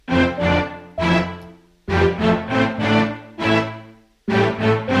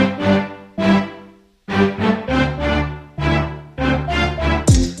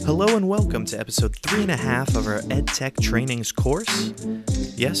episode 3.5 of our EdTech Trainings course.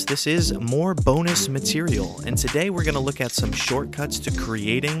 Yes, this is more bonus material, and today we're going to look at some shortcuts to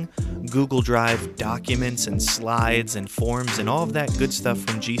creating Google Drive documents and slides and forms and all of that good stuff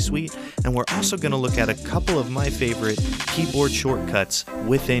from G Suite, and we're also going to look at a couple of my favorite keyboard shortcuts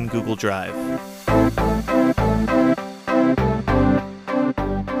within Google Drive.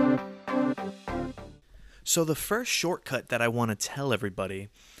 So the first shortcut that I want to tell everybody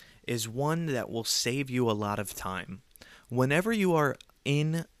is one that will save you a lot of time. Whenever you are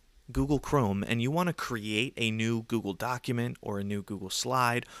in Google Chrome and you want to create a new Google document or a new Google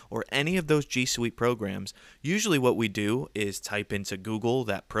slide or any of those G Suite programs, usually what we do is type into Google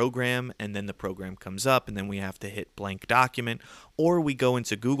that program, and then the program comes up, and then we have to hit blank document, or we go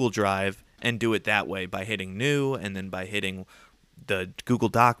into Google Drive and do it that way by hitting new and then by hitting the Google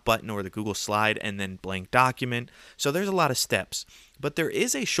Doc button or the Google Slide and then blank document. So there's a lot of steps, but there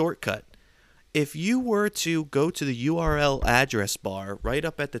is a shortcut. If you were to go to the URL address bar right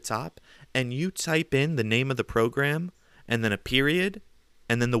up at the top and you type in the name of the program and then a period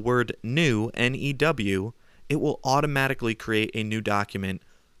and then the word new, N-E-W, it will automatically create a new document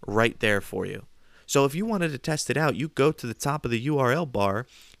right there for you. So if you wanted to test it out, you go to the top of the URL bar,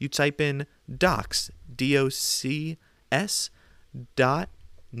 you type in docs, D-O-C-S,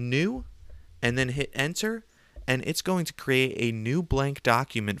 .new, and then hit enter, and it's going to create a new blank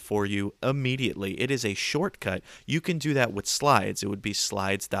document for you immediately. It is a shortcut. You can do that with slides. It would be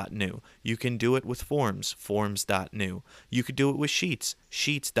slides.new. You can do it with forms, forms.new. You could do it with sheets,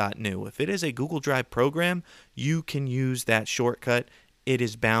 sheets.new. If it is a Google Drive program, you can use that shortcut. It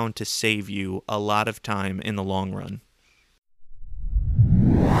is bound to save you a lot of time in the long run.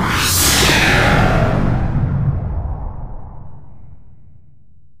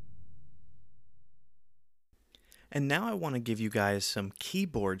 And now I want to give you guys some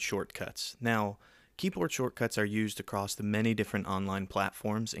keyboard shortcuts. Now, keyboard shortcuts are used across the many different online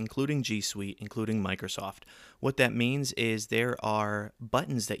platforms, including G Suite, including Microsoft. What that means is there are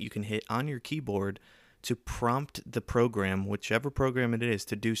buttons that you can hit on your keyboard to prompt the program, whichever program it is,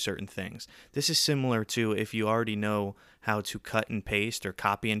 to do certain things. This is similar to if you already know how to cut and paste or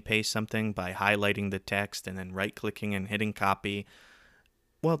copy and paste something by highlighting the text and then right-clicking and hitting copy.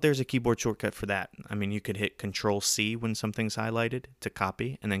 Well, there's a keyboard shortcut for that. I mean, you could hit Control-C when something's highlighted to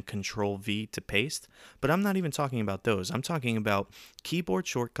copy and then Control-V to paste. But I'm not even talking about those. I'm talking about keyboard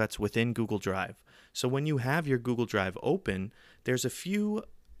shortcuts within Google Drive. So when you have your Google Drive open, there's a few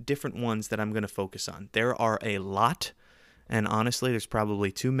different ones that I'm going to focus on. There are a lot, and honestly, there's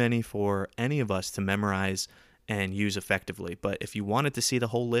probably too many for any of us to memorize and use effectively. But if you wanted to see the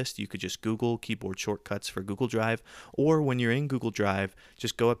whole list, you could just Google keyboard shortcuts for Google Drive, or when you're in Google Drive,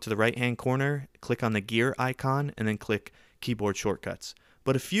 just go up to the right-hand corner, click on the gear icon, and then click keyboard shortcuts.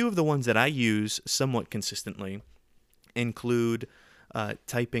 But a few of the ones that I use somewhat consistently include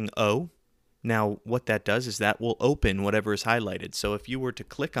typing O. Now, what that does is that will open whatever is highlighted. So if you were to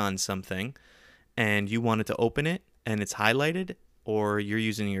click on something and you wanted to open it and it's highlighted, or you're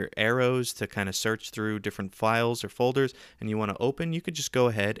using your arrows to kind of search through different files or folders and you want to open, you could just go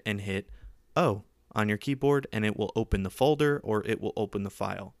ahead and hit O on your keyboard and it will open the folder or it will open the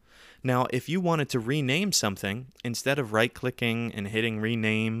file. Now, if you wanted to rename something, instead of right-clicking and hitting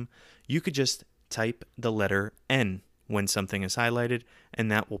rename, you could just type the letter N when something is highlighted,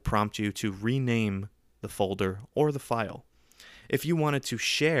 and that will prompt you to rename the folder or the file. If you wanted to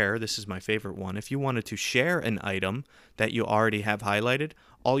share, this is my favorite one, if you wanted to share an item that you already have highlighted,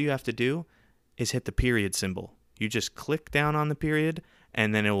 all you have to do is hit the period symbol. You just click down on the period,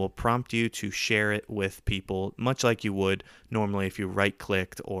 and then it will prompt you to share it with people, much like you would normally if you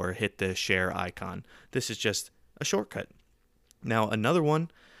right-clicked or hit the share icon. This is just a shortcut. Now, another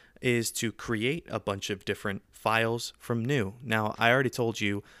one is to create a bunch of different files from new. Now, I already told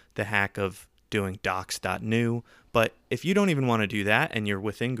you the hack of doing docs.new, but if you don't even want to do that and you're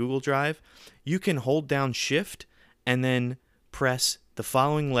within Google Drive, you can hold down Shift and then press the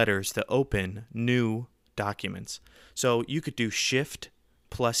following letters to open new documents. So you could do Shift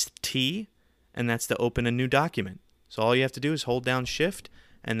plus T, and that's to open a new document. So all you have to do is hold down Shift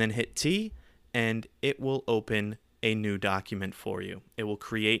and then hit T, and it will open a new document for you. It will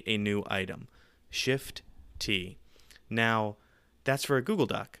create a new item. Shift T. Now, that's for a Google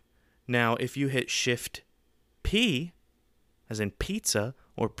Doc. Now, if you hit Shift P, as in pizza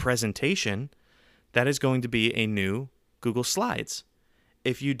or presentation, that is going to be a new Google Slides.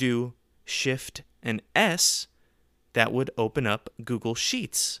 If you do Shift and S, that would open up Google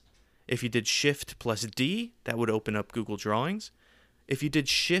Sheets. If you did Shift plus D, that would open up Google Drawings. If you did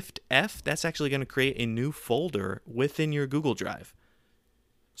Shift F, that's actually going to create a new folder within your Google Drive.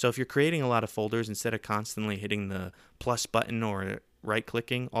 So if you're creating a lot of folders, instead of constantly hitting the plus button or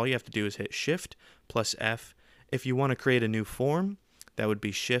right-clicking, all you have to do is hit Shift plus F. If you want to create a new form, that would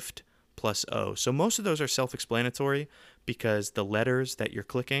be Shift plus O. So most of those are self-explanatory because the letters that you're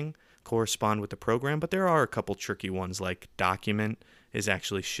clicking correspond with the program, but there are a couple tricky ones, like document is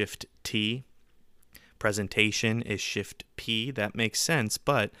actually Shift T. Presentation is Shift P. That makes sense,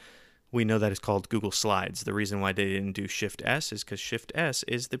 but we know that it's called Google Slides. The reason why they didn't do Shift S is because Shift S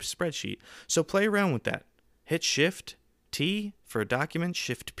is the spreadsheet. So play around with that. Hit Shift T for a document,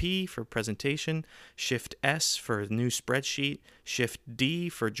 Shift P for presentation, Shift S for a new spreadsheet, Shift D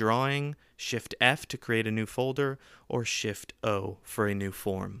for drawing, Shift F to create a new folder, or Shift O for a new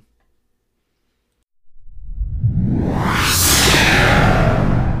form.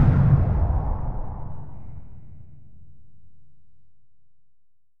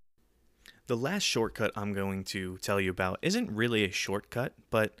 The last shortcut I'm going to tell you about isn't really a shortcut,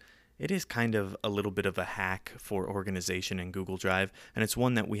 but it is kind of a little bit of a hack for organization in Google Drive, and it's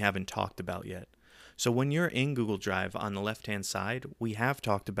one that we haven't talked about yet. So when you're in Google Drive, on the left-hand side, we have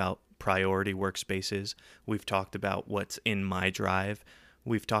talked about priority workspaces. We've talked about what's in my drive.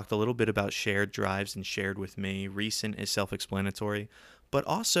 We've talked a little bit about shared drives and shared with me. Recent is self-explanatory. But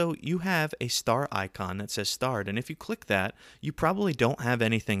also, you have a star icon that says starred, and if you click that, you probably don't have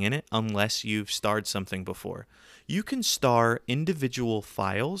anything in it unless you've starred something before. You can star individual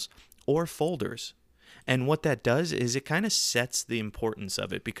files or folders. And what that does is it kind of sets the importance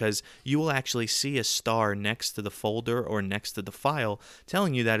of it, because you will actually see a star next to the folder or next to the file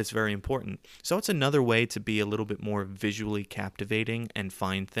telling you that it's very important. So it's another way to be a little bit more visually captivating and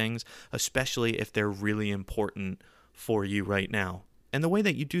find things, especially if they're really important for you right now. And the way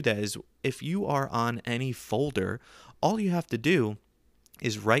that you do that is if you are on any folder, all you have to do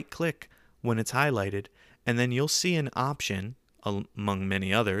is right-click when it's highlighted, and then you'll see an option, among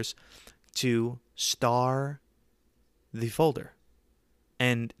many others, to star the folder.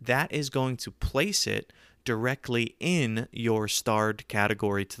 And that is going to place it directly in your starred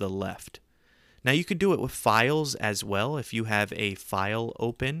category to the left. Now you could do it with files as well. If you have a file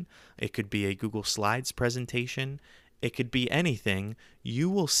open, it could be a Google Slides presentation, it could be anything. You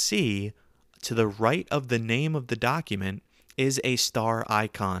will see to the right of the name of the document is a star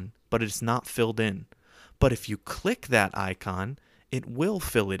icon, but it's not filled in. But if you click that icon, it will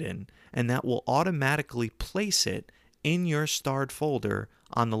fill it in, and that will automatically place it in your starred folder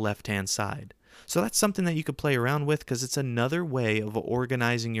on the left-hand side. So that's something that you could play around with, because it's another way of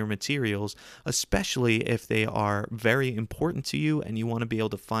organizing your materials, especially if they are very important to you and you want to be able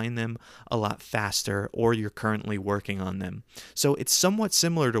to find them a lot faster, or you're currently working on them. So it's somewhat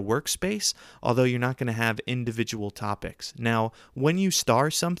similar to Workspace, although you're not going to have individual topics. Now, when you star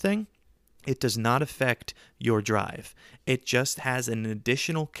something, it does not affect your drive. It just has an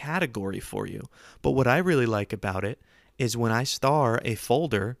additional category for you. But what I really like about it is when I star a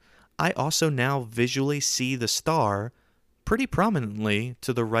folder, I also now visually see the star pretty prominently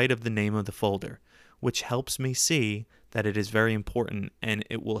to the right of the name of the folder, which helps me see that it is very important, and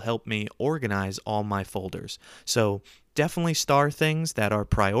it will help me organize all my folders. So definitely star things that are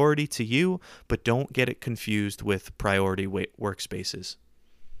priority to you, but don't get it confused with priority workspaces.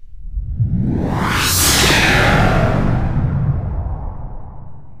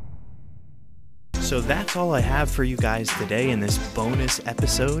 So that's all I have for you guys today in this bonus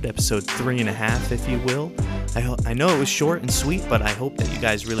episode 3.5, if you will. I know it was short and sweet, but I hope that you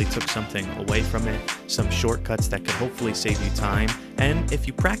guys really took something away from it, some shortcuts that could hopefully save you time. And if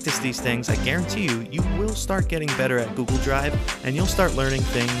you practice these things, I guarantee you, you will start getting better at Google Drive, and you'll start learning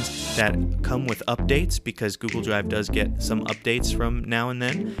things that come with updates, because Google Drive does get some updates from now and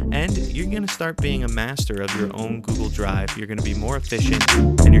then, and you're going to start being a master of your own Google Drive. You're going to be more efficient,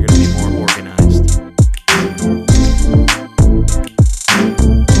 and you're going to